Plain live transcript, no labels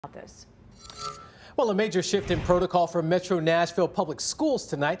this. Well, a major shift in protocol for Metro Nashville Public Schools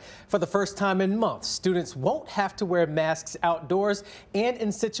tonight. For the first time in months, students won't have to wear masks outdoors and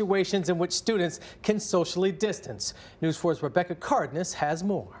in situations in which students can socially distance. News 4's Rebecca Cardenas has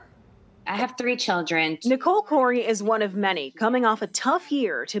more. I have 3 children. Nicole Corey is one of many coming off a tough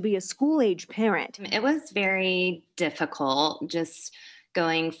year to be a school-age parent. It was very difficult just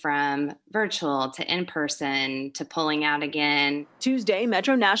going from virtual to in-person to pulling out again. Tuesday,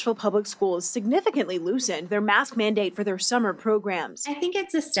 Metro Nashville Public Schools significantly loosened their mask mandate for their summer programs. I think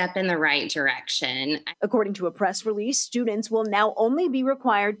it's a step in the right direction. According to a press release, students will now only be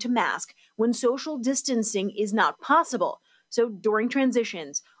required to mask when social distancing is not possible. So during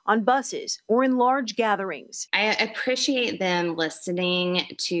transitions, on buses, or in large gatherings. I appreciate them listening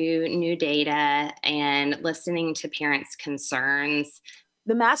to new data and listening to parents' concerns.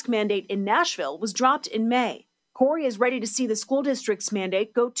 The mask mandate in Nashville was dropped in May. Corey is ready to see the school district's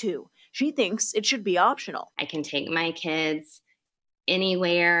mandate go too. She thinks it should be optional. I can take my kids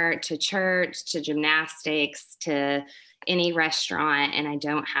anywhere, to church, to gymnastics, to any restaurant, and I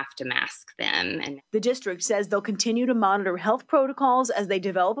don't have to mask them. And the district says they'll continue to monitor health protocols as they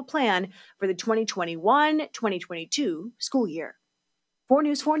develop a plan for the 2021-2022 school year. For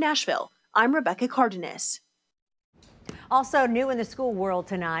News 4 Nashville, I'm Rebecca Cardenas. Also new in the school world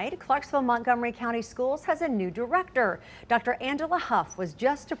tonight, Clarksville-Montgomery County Schools has a new director. Dr. Angela Huff was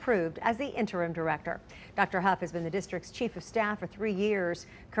just approved as the interim director. Dr. Huff has been the district's chief of staff for 3 years.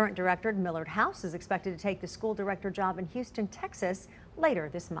 Current director Millard House is expected to take the school director job in Houston, Texas later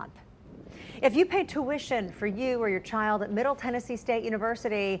this month. If you pay tuition for you or your child at Middle Tennessee State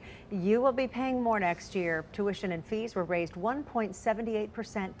University, you will be paying more next year. Tuition and fees were raised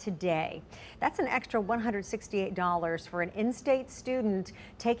 1.78% today. That's an extra $168 for an in-state student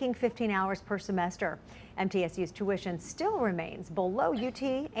taking 15 hours per semester. MTSU's tuition still remains below UT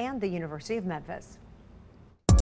and the University of Memphis.